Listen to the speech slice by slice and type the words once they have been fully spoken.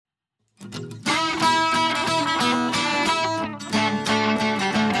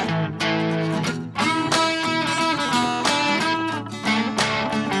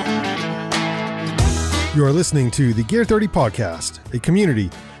You are listening to the Gear 30 Podcast, a community,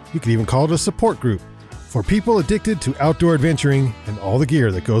 you could even call it a support group, for people addicted to outdoor adventuring and all the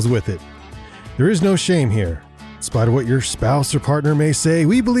gear that goes with it. There is no shame here. In spite of what your spouse or partner may say,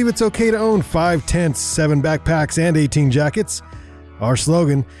 we believe it's okay to own 5 tents, 7 backpacks, and 18 jackets. Our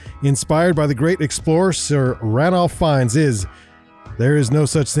slogan, inspired by the great explorer Sir Ranulph Fiennes, is, "There is no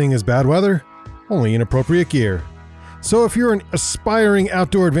such thing as bad weather, only inappropriate gear." So if you're an aspiring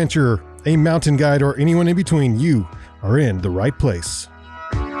outdoor adventurer, a mountain guide, or anyone in between, you are in the right place.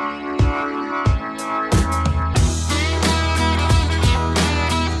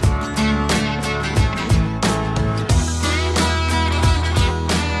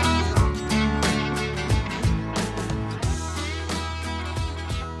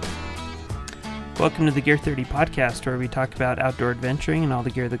 Welcome to the Gear 30 Podcast, where we talk about outdoor adventuring and all the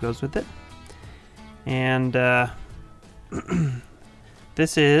gear that goes with it. And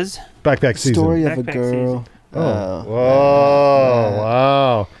this is Backpack season. Story of a Backpack girl. season. Oh, whoa,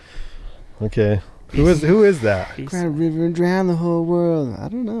 wow. Okay. Who is that? Grand River and drown the whole world. I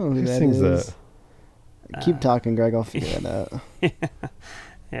don't know who Who that sings is. that? Keep talking, Greg. I'll figure it out.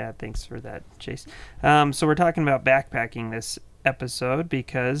 Yeah, thanks for that, Chase. So we're talking about backpacking this episode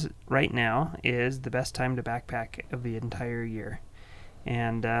because right now is the best time to backpack of the entire year.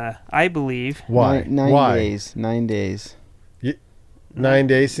 And I believe... Why? Nine Why? days. 9 days. 9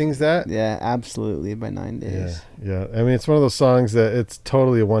 Days sings that? Yeah, absolutely. By 9 days. Yeah. I mean, it's one of those songs that it's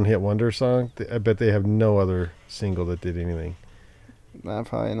totally a one-hit wonder song. I bet they have no other single that did anything.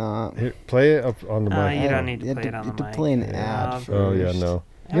 Probably not. Here, play it up on the mic. you don't need to You play have it on you the have mic. to play an Yeah. ad first. Oh, yeah, no.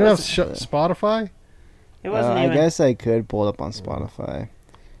 It You don't have wasn't- Spotify? It wasn't I even... guess I could pull it up on Spotify.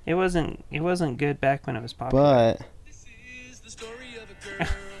 It wasn't good back when it was popular. But This is the story of a girl.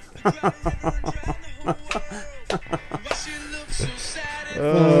 Why she looks so sad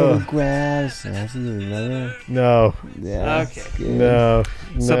and photographs. That's another. No. Yeah. Okay. that's good. No.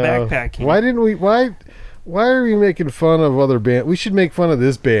 So no. backpacking. Why didn't we... Why are we making fun of other bands? We should make fun of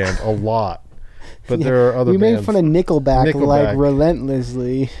this band a lot. But Yeah, there are other we bands. made fun of Nickelback, Nickelback. like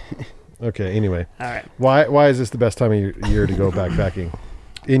relentlessly. Okay, anyway. All right. Why is this the best time of year to go backpacking?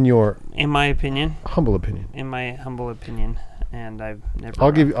 In your In my opinion, humble opinion. and I've never...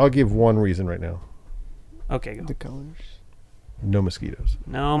 I'll give one reason right now. Okay, go. The colors. No mosquitoes.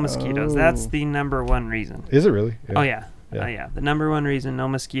 No mosquitoes. Oh. That's the number one reason. Is it really? Oh, yeah. Yeah. Yeah. The number one reason, no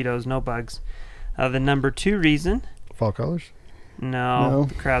mosquitoes, no bugs. The number two reason, Fall colors? No.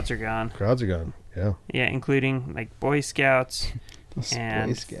 the crowds are gone. Crowds are gone. Yeah. Yeah, including like Boy Scouts, Those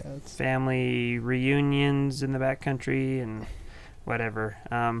And Boy Scouts. family reunions in the backcountry, and whatever.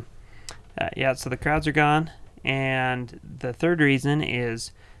 So the crowds are gone. And the third reason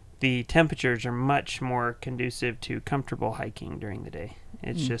is the temperatures are much more conducive to comfortable hiking during the day.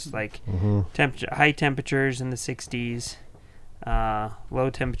 It's just like Mm-hmm. high temperatures in the 60s, low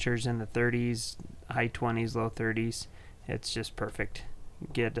temperatures in the 30s, high 20s, low 30s. It's just perfect.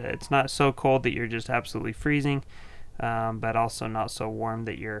 It's not so cold that you're just absolutely freezing, but also not so warm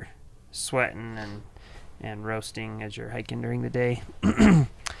that you're sweating and roasting as you're hiking during the day.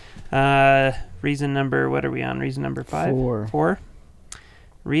 Reason number, what are we on? Reason number 5? 4.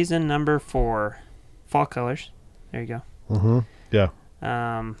 Reason number 4, fall colors. There you go. Mm-hmm.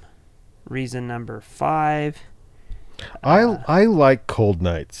 Yeah. Reason number 5. I like cold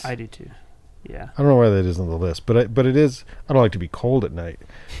nights. I do too. Yeah. I don't know why that is on the list, but it is. I don't like to be cold at night,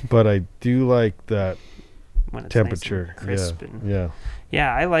 but I do like that When it's temperature. nice and crisp Yeah.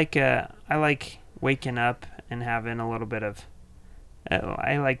 yeah. I like waking up and having a little bit of.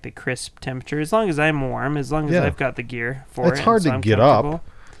 I like the crisp temperature as long as I'm warm, as long as Yeah. I've got the gear for it. It's hard and so to I'm get up.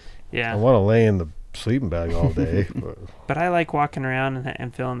 comfortable. Yeah. I want to lay in the sleeping bag all day. But I like walking around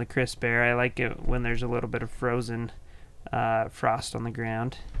and feeling the crisp air. I like it when there's a little bit of frozen frost on the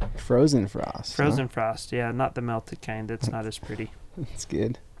ground. Frozen frost. Frozen frost, yeah, not the melted kind. That's not as pretty. That's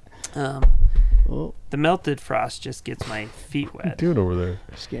good. Oh, The melted frost just gets my feet What are you wet. doing over there?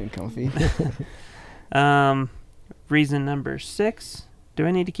 just getting comfy. Reason number 6. Do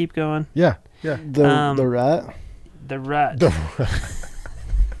I need to keep going? Yeah. The rut. The rut.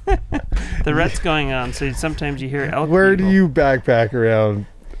 The rut's going on, so sometimes you hear elk. Where bugle. do you backpack around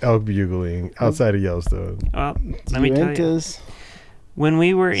elk bugling outside of Yellowstone? Well, let me tell you. Uintas, When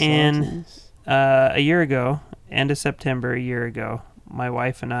we were in Saltines. a year ago, end of September, a year ago, my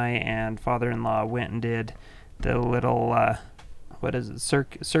wife and I and father-in-law went and did the little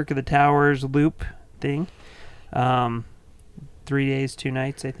Cirque of the Towers loop thing. 3 days, 2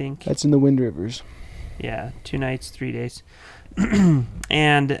 nights, I think. That's in the Wind Rivers. Yeah, 2 nights, 3 days.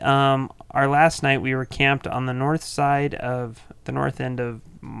 And our last night we were camped on the north end of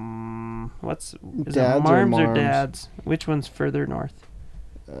What's is Dads it or Marms or Marms? Dads? Which one's further north?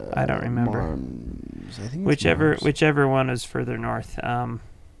 I don't remember. Marms. I think it's Whichever Marms. one is further north.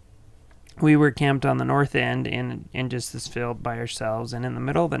 We were camped on the north end in just this field by ourselves, and in the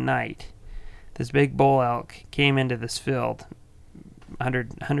middle of the night, this big bull elk came into this field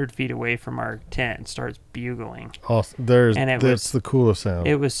 100 feet away from our tent and starts bugling. Awesome. And it That's was- the coolest sound.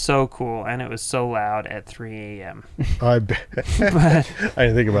 It was so cool, and it was so loud at 3 a.m. I bet. but I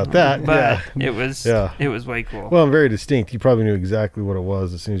didn't think about that. but Yeah. it was Yeah. it was way cool. Well, very distinct. You probably knew exactly what it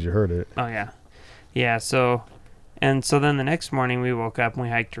was as soon as you heard it. Oh yeah, yeah. So then the next morning we woke up and we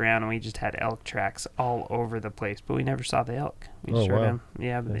hiked around and we just had elk tracks all over the place, but we never saw the elk. We just Oh, heard wow. them.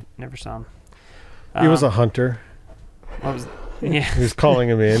 Yeah, but Yeah. never saw them. He was a hunter. What was? Yeah. He was calling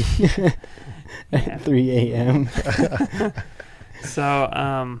him in. At 3 a.m.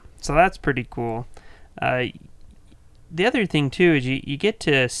 So that's pretty cool. The other thing too is you get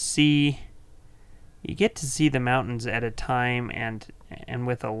to see the mountains at a time and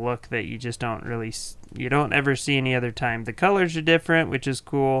with a look that you just don't really you don't ever see any other time. The colors are different, which is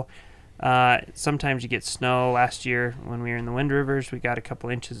cool. Sometimes you get snow. Last year when we were in the Wind Rivers, we got a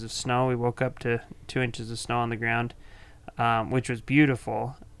couple inches of snow. We woke up to 2 inches of snow on the ground, which was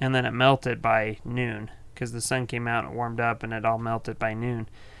beautiful. And then it melted by noon because the sun came out and it warmed up, and it all melted by noon.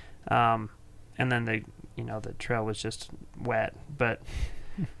 And then the trail was just wet, but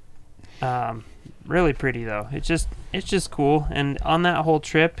really pretty though. It's just cool. And on that whole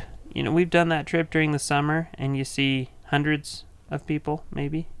trip, we've done that trip during the summer, and you see hundreds of people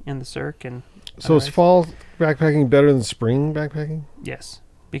maybe in the cirque. And So is otherwise- fall backpacking better than spring backpacking? Yes,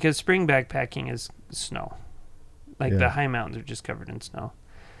 because spring backpacking is snow. Like Yeah. the high mountains are just covered in snow,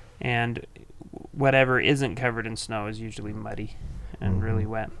 and whatever isn't covered in snow is usually muddy and really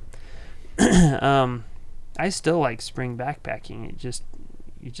wet. I still like spring backpacking.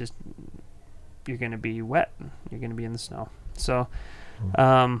 You're gonna be wet. You're gonna be in the snow. So,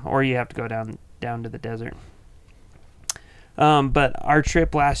 or you have to go down to the desert. But our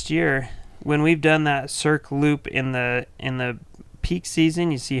trip last year, when we've done that cirque loop in the peak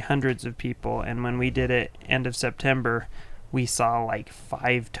season, you see hundreds of people, and when we did it end of September, we saw like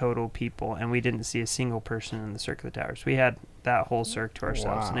 5 total people, and we didn't see a single person in the Cirque of the Towers. We had that whole cirque to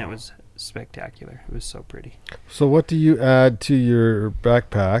ourselves, and it Wow. was spectacular. It was so pretty. So what do you add to your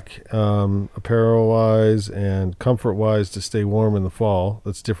backpack, apparel-wise and comfort-wise, to stay warm in the fall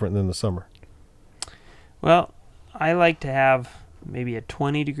that's different than the summer? Well, I like to have maybe a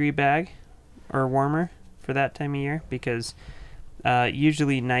 20-degree bag or warmer for that time of year, because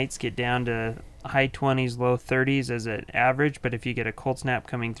usually nights get down to high 20s, low 30s as an average, but if you get a cold snap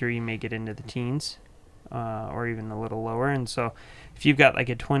coming through, you may get into the teens or even a little lower. And so if you've got like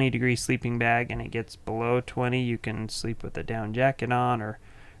a 20-degree sleeping bag and it gets below 20, you can sleep with a down jacket on or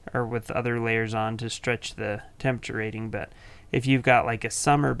with other layers on to stretch the temperature rating. But if you've got like a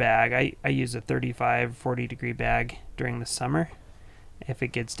summer bag, I use a 35, 40-degree bag during the summer. If it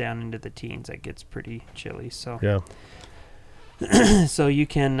gets down into the teens, it gets pretty chilly. So Yeah. so you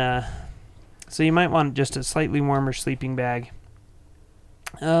can so you might want just a slightly warmer sleeping bag,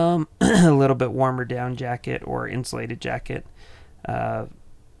 a little bit warmer down jacket or insulated jacket.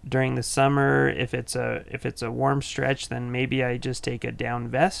 During the summer, if it's a warm stretch, then maybe I just take a down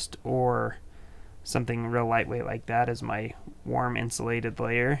vest or something real lightweight like that as my warm insulated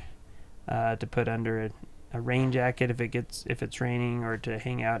layer to put under a rain jacket if it's raining, or to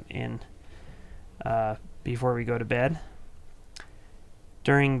hang out in before we go to bed.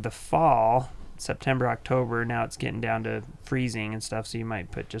 During the fall, September, October, now it's getting down to freezing and stuff, so you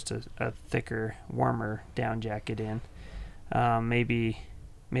might put just a thicker, warmer down jacket in.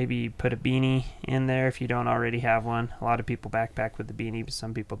 Maybe put a beanie in there if you don't already have one. A lot of people backpack with the beanie, but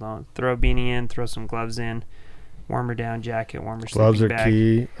some people don't. Throw a beanie in, throw some gloves in, warmer down jacket, warmer Gloves sleeping are bag,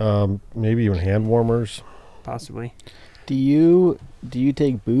 key. Maybe even hand warmers. possibly. Do you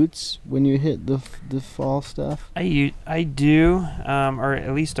take boots when you hit the fall stuff? I do, or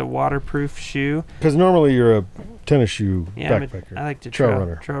at least a waterproof shoe. Because normally you're a tennis shoe Yeah, backpacker. I like to Trail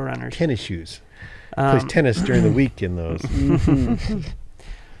runner. trail runners. Tennis shoes. Plays tennis during the week in those.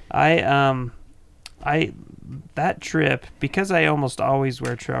 I that trip, because I almost always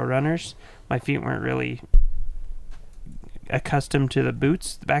wear trail runners, my feet weren't really accustomed to the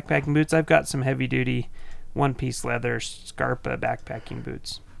boots, the backpacking boots. I've got some heavy duty one-piece leather Scarpa backpacking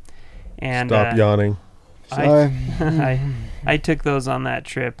boots, and Stop yawning. Sorry. I took those on that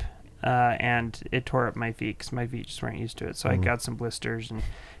trip, and it tore up my feet because my feet just weren't used to it. So I got some blisters, and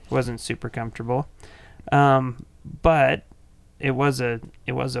it wasn't super comfortable. But it was a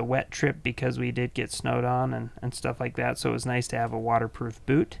wet trip because we did get snowed on and stuff like that. So it was nice to have a waterproof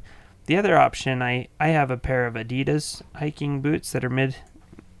boot. The other option, I have a pair of Adidas hiking boots that are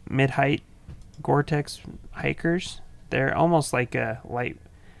mid-height Gore-Tex hikers. They're almost like a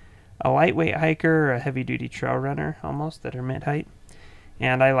lightweight hiker or a heavy-duty trail runner almost that are mid-height.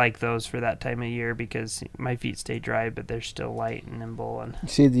 And I like those for that time of year because my feet stay dry, but they're still light and nimble. And You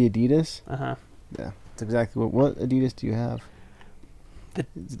see the Adidas? uh-huh. Yeah, that's exactly what Adidas do you have?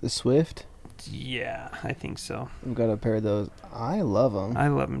 Is it the Swift? Yeah, I think so. I've got a pair of those. I love them. I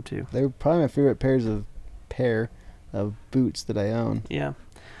love them too. They're probably my favorite pair of boots that I own. Yeah.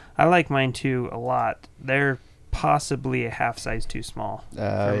 I like mine too a lot. They're possibly a half size too small.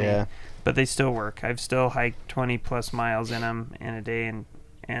 Oh, me. yeah. But they still work. I've still hiked 20 plus miles in them in a day and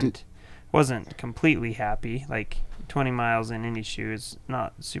Did- wasn't completely happy. Like 20 miles in any shoe is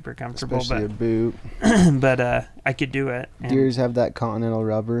not super comfortable, Especially a boot. but I could do it. Do yours have that Continental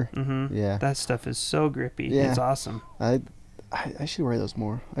rubber? Mm-hmm. Yeah. That stuff is so grippy. Yeah. It's awesome. I should wear those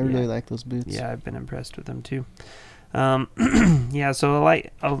more. I really Yeah. like those boots. Yeah, I've been impressed with them too. Yeah, so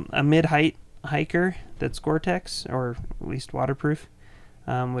a mid-height hiker that's Gore-Tex or at least waterproof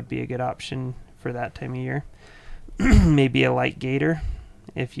would be a good option for that time of year. Maybe a light gaiter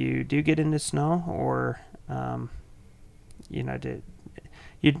if you do get into snow, or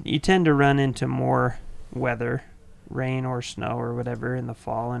you tend to run into more weather, rain or snow or whatever in the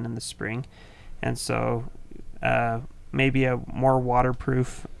fall and in the spring, and so maybe a more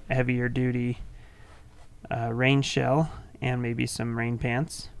waterproof, heavier duty rain shell and maybe some rain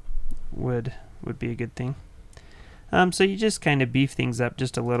pants would be a good thing. So you just kind of beef things up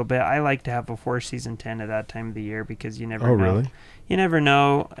just a little bit. I like to have a 4-season tent at that time of the year because you never know. Oh, really? You never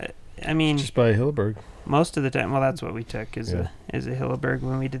know. I mean, Just by Hilleberg. most of the time, well, that's what we took is Yeah. a Hilleberg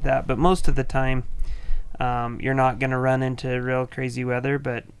when we did that. But most of the time, you're not going to run into real crazy weather,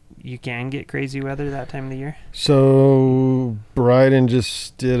 but you can get crazy weather that time of the year. So Bryden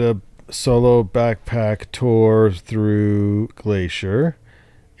just did a solo backpack tour through Glacier,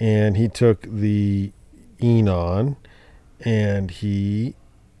 and he took the Enon, and he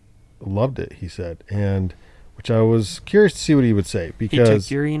loved it, he said, and which I was curious to see what he would say, He because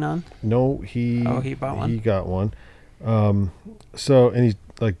took urine on. no, he bought one? He got one. So, and he's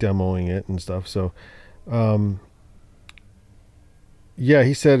like demoing it and stuff. So, yeah,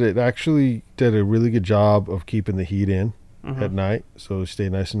 he said it actually did a really good job of keeping the heat in Mhm. at night, so stay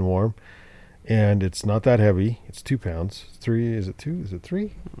nice and warm. And it's not that heavy. It's 2 pounds. 3? Is it 2? Is it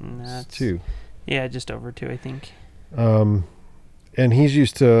 3? That's It's 2. Yeah, just over 2, I think. And he's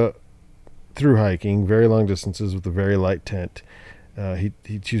used to through hiking very long distances with a very light tent.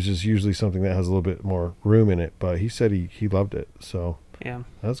 He chooses usually something that has a little bit more room in it, but he said he loved it, so Yeah,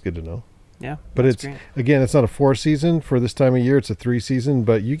 that's good to know. yeah. But that's it's great. again, it's not a 4-season for this time of year. It's a 3-season,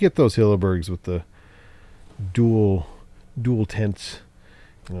 but you get those Hillebergs with the dual tents,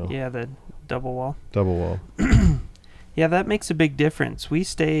 Yeah, the double wall. double wall. Yeah, that makes a big difference. We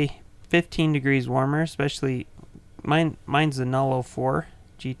stay 15 degrees warmer, especially mine's the Nullo 4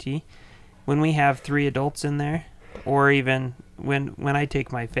 GT. When we have 3 adults in there, or even when I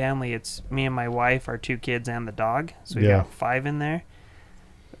take my family, it's me and my wife, our 2 kids, and the dog. So we Yeah. got 5 in there.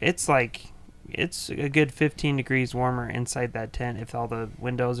 It's a good 15 degrees warmer inside that tent if all the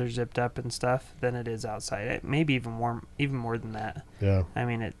windows are zipped up and stuff than it is outside. Maybe even more than that. Yeah. I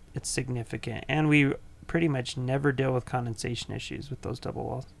mean, it's significant. And we pretty much never deal with condensation issues with those double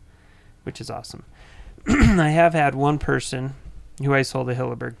walls, which is awesome. I have had one person who I sold a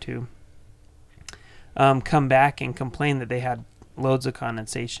Hilleberg to come back and complain that they had loads of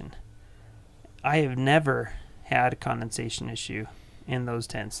condensation. I have never had a condensation issue in those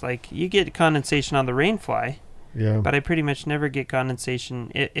tents. Like, you get condensation on the Rainfly, Yeah. but I pretty much never get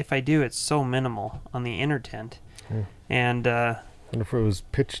condensation. If I do, it's so minimal on the inner tent. Yeah. And I wonder if it was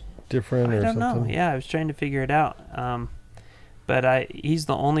pitched different I or don't something. know. Yeah, I was trying to figure it out. But he's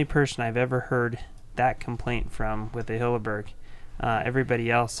the only person I've ever heard that complaint from with the Hilleberg. Everybody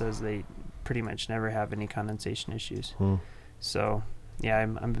else says they pretty much never have any condensation issues. So, yeah,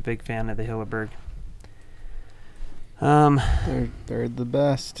 I'm a big fan of the Hilleberg. They're the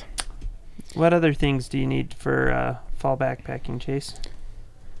best. What other things do you need for fall backpacking, Chase?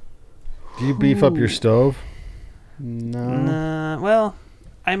 Do you beef up your Ooh. stove? No. Well,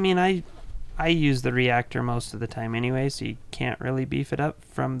 I mean, I use the reactor most of the time anyway, so you can't really beef it up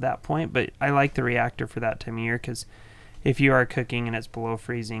from that point. But I like the reactor for that time of year because if you are cooking and it's below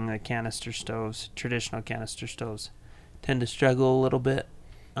freezing, the canister stoves, traditional canister stoves, tend to struggle a little bit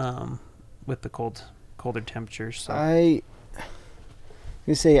with the colder temperatures. So I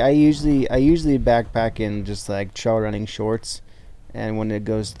usually backpack in just like trail running shorts, and when it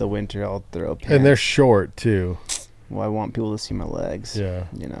goes to the winter, I'll throw pants. And they're short too. Well, I want people to see my legs. Yeah.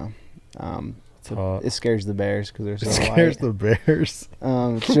 You know, So it scares the bears because they're so It scares light. the bears.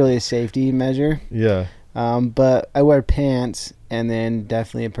 It's really a safety measure. Yeah. But I wear pants and then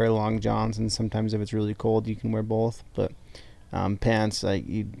definitely a pair of long johns, and sometimes if it's really cold, you can wear both. But pants, like,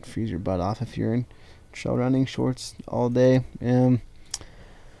 you'd freeze your butt off if you're in trail running shorts all day. Trying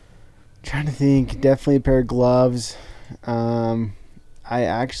to think, definitely a pair of gloves. I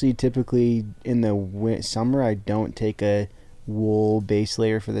actually typically in the summer I don't take a wool base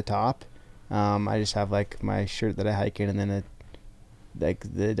layer for the top. I just have like my shirt that I hike in, and then like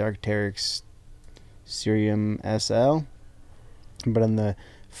the Darkteryx Cerium SL. But in the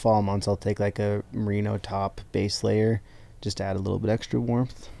fall months, I'll take like a merino top base layer just to add a little bit extra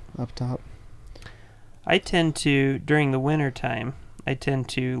warmth up top. I tend to, during the winter time, I tend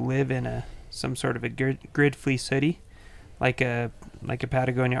to live in some sort of a grid fleece hoodie, like a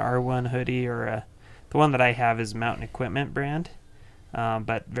Patagonia R1 hoodie, or the one that I have is Mountain Equipment brand,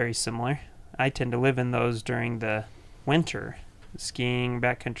 but very similar. I tend to live in those during the winter, skiing,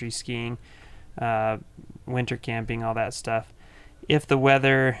 backcountry skiing, winter camping, all that stuff. If the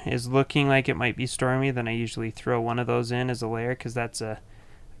weather is looking like it might be stormy, then I usually throw one of those in as a layer, because that's a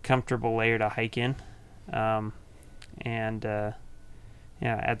comfortable layer to hike in.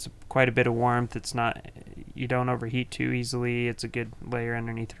 Adds quite a bit of warmth. It's not, you don't overheat too easily. It's a good layer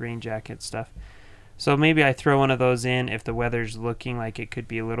underneath rain jacket stuff. So maybe I throw one of those in if the weather's looking like it could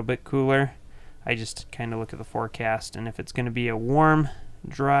be a little bit cooler. I just kind of look at the forecast, and if it's going to be a warm,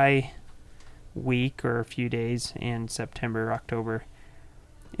 dry week or a few days in September, October.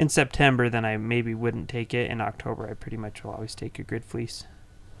 In September, then I maybe wouldn't take it. In October, I pretty much will always take a grid fleece.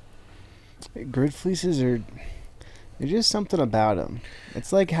 Grid fleeces they're just something about them.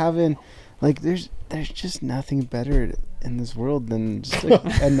 It's like having, like, there's just nothing better in this world than just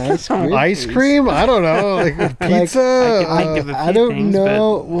like a nice grid Ice fleece. cream? I don't know. Like pizza? I can think of a few I don't things,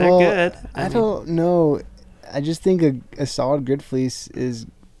 know. but Well, they're good. I don't know. I just think a solid grid fleece is,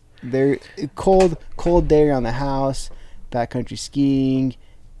 they're cold day around the house, backcountry skiing,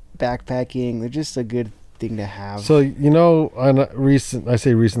 backpacking. They're just a good thing to have. So, I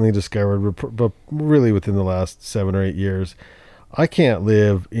say recently discovered, but really within the last 7 or 8 years, I can't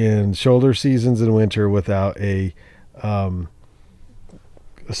live in shoulder seasons in winter without a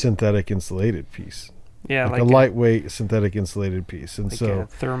synthetic insulated piece. Yeah, like a lightweight synthetic insulated piece. And like so a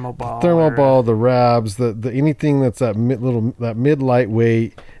thermal ball. the Rabs, the anything that's that mid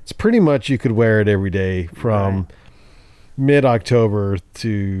lightweight, it's pretty much you could wear it every day from mid-October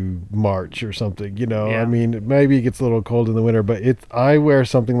to March or something, Yeah. I mean, maybe it gets a little cold in the winter, but I wear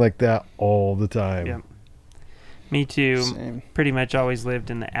something like that all the time. Yep. Me too. Same. Pretty much always lived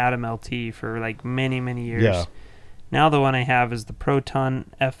in the Atom LT for like many years. Yeah. Now the one I have is the Proton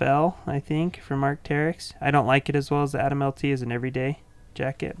FL, I think, from Arc'teryx. I don't like it as well as the Atom LT as an everyday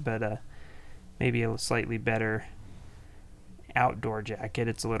jacket, but maybe a slightly better outdoor jacket.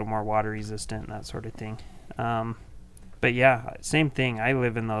 It's a little more water resistant, that sort of thing. But yeah, same thing. I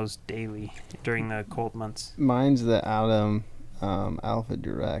live in those daily during the cold months. Mine's the Atom Alpha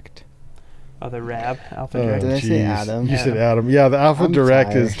Direct. Oh, the Rab Alpha Oh, Direct. Did I say geez. Atom? You said Atom. Yeah, the Alpha I'm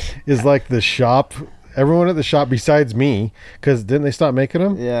Direct tired. is like the shop. Everyone at the shop besides me, because didn't they stop making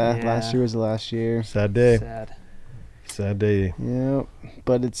them? Yeah, Yeah. last year was the last year. Sad day. Sad. Day. Yep,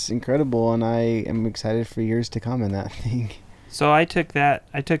 but it's incredible, and I am excited for years to come in that thing. So I took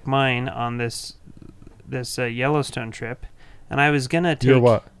mine on this Yellowstone trip, and I was gonna take Your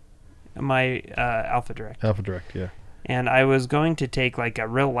what? my Alpha Direct. Alpha Direct, yeah. And I was going to take like a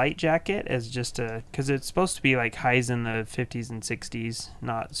real light jacket as just because it's supposed to be like highs in the 50s and 60s,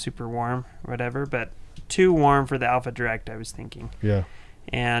 not super warm, whatever, but too warm for the Alpha Direct, I was thinking. Yeah.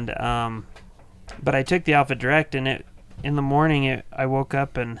 And but I took the Alpha Direct, and in the morning I woke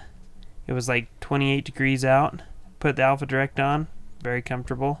up and it was like 28 degrees out. Put the Alpha Direct on, very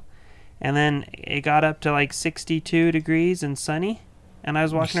comfortable, and then it got up to like 62 degrees and sunny. And I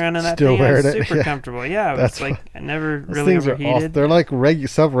was walking around in that Still thing. I was wearing it, super yeah. comfortable. Yeah, it That's was like I never Those really things are overheated. They're like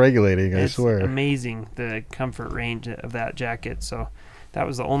self-regulating, I It's swear. amazing the comfort range of that jacket. So that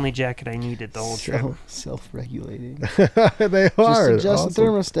was the only jacket I needed the whole trip. Self-regulating. They Just are. adjust the Awesome.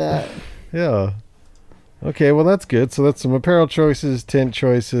 thermostat. Yeah. Okay, well that's good. So that's some apparel choices, tent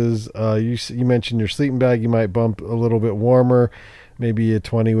choices. You mentioned your sleeping bag. You might bump a little bit warmer. Maybe a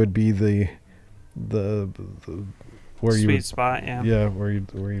 20 would be the where you Sweet would, spot, yeah. where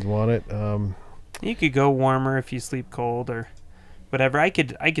you'd want it. You could go warmer if you sleep cold or whatever. I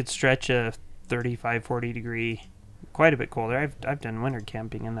could stretch a 35, 40 degree, quite a bit colder. I've done winter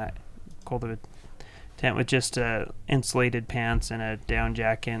camping in that cold of a tent with just insulated pants and a down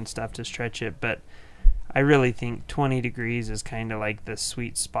jacket and stuff to stretch it. But I really think 20 degrees is kind of like the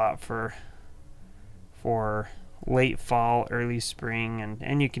sweet spot for late fall, early spring,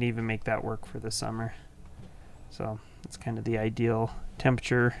 and you can even make that work for the summer. So it's kind of the ideal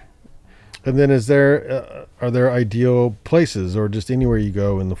temperature. And then are there ideal places, or just anywhere you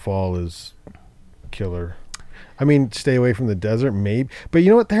go in the fall is killer? I mean, stay away from the desert, maybe. But you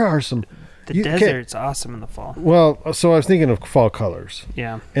know what? There are some... The desert's awesome in the fall. Well, so I was thinking of fall colors.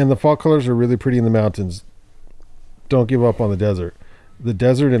 Yeah. And the fall colors are really pretty in the mountains. Don't give up on the desert. The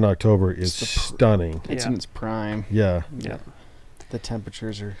desert in October is stunning. It's in its prime. Yeah. Yeah. The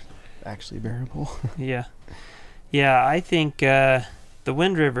temperatures are actually bearable. Yeah. Yeah, I think the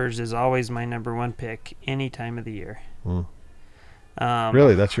Wind Rivers is always my number one pick any time of the year.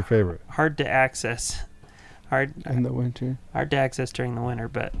 Really? That's your favorite? Hard to access. In the winter. Hard to access during the winter,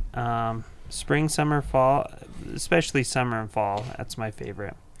 but spring, summer, fall, especially summer and fall, that's my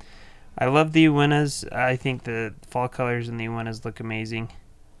favorite. I love the Uintas. I think the fall colors in the Uintas look amazing.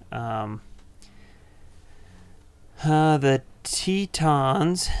 The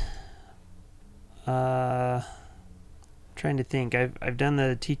Tetons, trying to think. I've done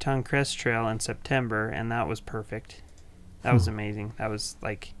the Teton Crest Trail in September, and that was perfect. That was amazing. That was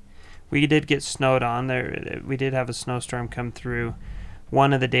like... We did get snowed on there. We did have a snowstorm come through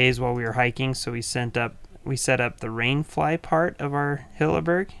one of the days while we were hiking, so we set up the rainfly part of our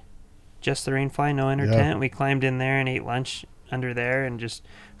Hilleberg, just the rainfly, no inner tent. We climbed in there and ate lunch under there and just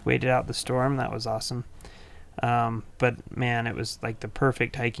waited out the storm. That was awesome. But man, it was like the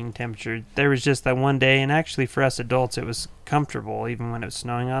perfect hiking temperature. There was just that one day, and actually for us adults, it was comfortable even when it was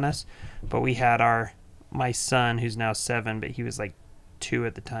snowing on us. But we had my son, who's now 7, but he was like 2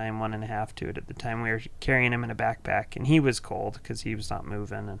 at the time, 1.5, 2 at the time. We were carrying him in a backpack, and he was cold because he was not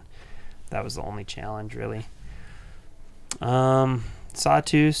moving, and that was the only challenge really.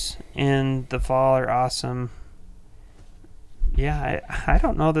 Sawtooths in the fall are awesome. Yeah, I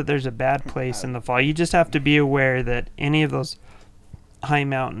don't know that there's a bad place in the fall. You just have to be aware that any of those high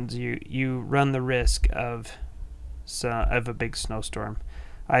mountains, you run the risk of a big snowstorm.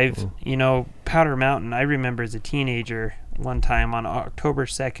 Powder Mountain, I remember as a teenager, one time on October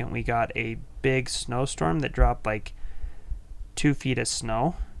 2nd, we got a big snowstorm that dropped like 2 feet of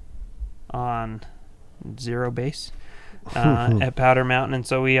snow on zero base at Powder Mountain. And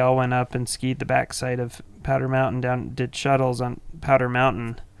so we all went up and skied the backside of Powder Mountain, did shuttles on Powder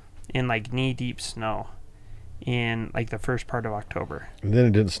Mountain in like knee-deep snow in like the first part of October. And then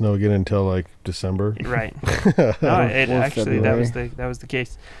it didn't snow again until like December. Right. No, it actually that was the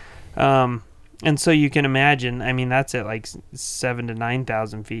case. And so you can imagine, I mean, that's at like 7,000 to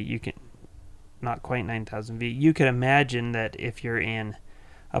 9,000 feet. You can, not quite 9,000 feet. You can imagine that if you're in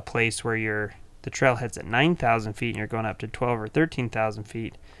a place where the trailhead's at 9,000 feet and you're going up to 12 or 13,000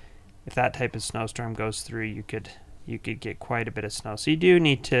 feet, if that type of snowstorm goes through, you could get quite a bit of snow. So you do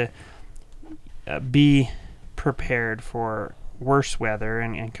need to be prepared for worse weather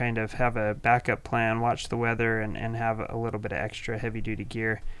and kind of have a backup plan, watch the weather, and have a little bit of extra heavy-duty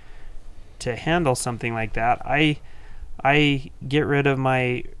gear to handle something like that. I get rid of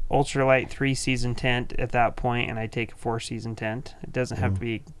my ultralight 3-season tent at that point, and I take a 4-season tent. It doesn't have to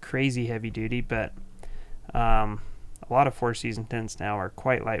be crazy heavy duty, but a lot of 4-season tents now are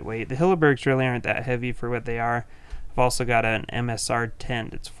quite lightweight. The Hillebergs really aren't that heavy for what they are. I've also got an MSR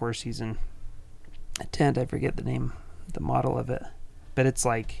tent. It's 4-season tent. I forget the model of it, but it's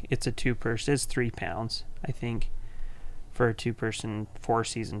a 2-person. It's 3 pounds, I think, for a 2-person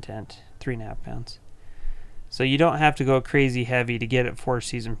 4-season tent. 3.5 pounds. So you don't have to go crazy heavy to get it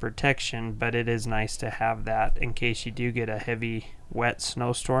 4-season protection, but it is nice to have that in case you do get a heavy, wet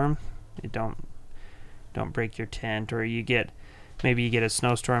snowstorm. It don't break your tent, or maybe you get a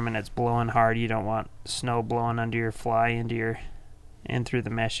snowstorm and it's blowing hard. You don't want snow blowing under your fly and through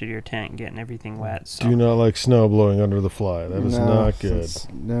the mesh of your tent and getting everything wet. So. Do not like snow blowing under the fly. That is not good.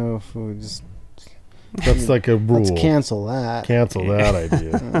 That's like a rule. Let's cancel that. Cancel that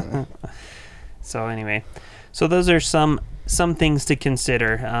idea. So anyway, so those are some things to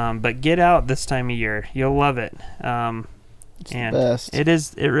consider. But get out this time of year. You'll love it. It's the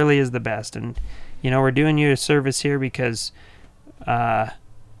best. It really is the best. And we're doing you a service here because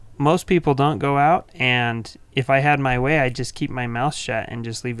most people don't go out, and if I had my way, I'd just keep my mouth shut and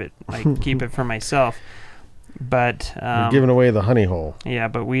just leave it, keep it for myself. But we're giving away the honey hole. Yeah,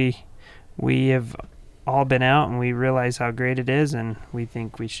 but we have all been out, and we realize how great it is, and we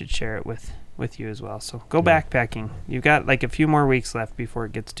think we should share it with you as well. So go backpacking. You've got like a few more weeks left before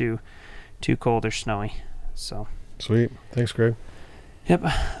it gets too cold or snowy. So sweet. Thanks, Greg. Yep.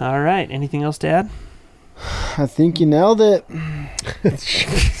 All right. Anything else to add? I think you nailed it.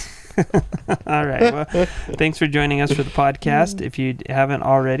 All right. Well, thanks for joining us for the podcast. If you haven't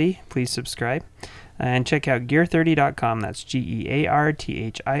already, please subscribe and check out gear30.com. That's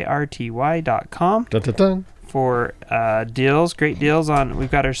gearthirty.com Dun, dun, dun. for deals, great deals on.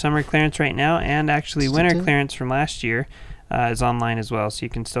 We've got our summer clearance right now, and actually winter clearance from last year is online as well. So you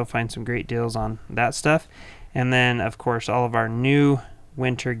can still find some great deals on that stuff. And then, of course, all of our new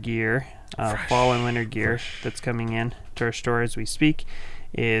winter gear, fall and winter gear that's coming in to our store as we speak,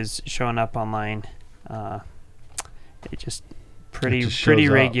 is showing up online. It just pretty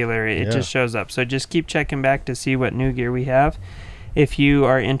regular. It just shows up. So just keep checking back to see what new gear we have. If you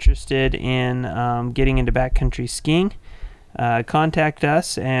are interested in getting into backcountry skiing, contact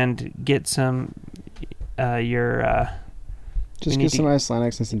us and get some just get some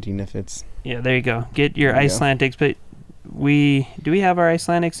Icelandics and some Dynafits. Yeah, there you go. Get your Icelandics, but do we have our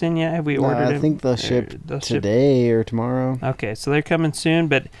Icelandics in yet? Have we ordered them? I think they'll ship today or tomorrow. Okay, so they're coming soon,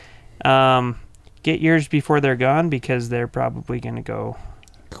 but get yours before they're gone because they're probably going to go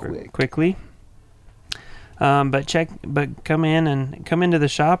quickly. But come into the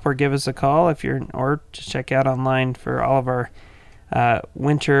shop or give us a call or just check out online for all of our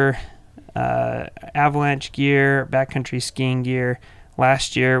winter avalanche gear, backcountry skiing gear.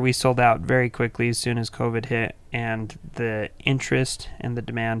 Last year we sold out very quickly as soon as COVID hit, and the interest and the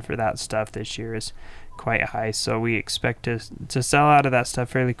demand for that stuff this year is quite high. So we expect to sell out of that stuff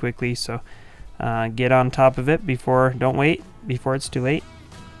fairly quickly. So get on top of it don't wait before it's too late.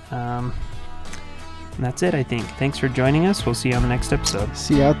 And that's it, I think. Thanks for joining us. We'll see you on the next episode.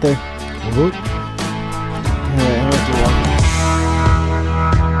 See you out there. Woot. I have to walk.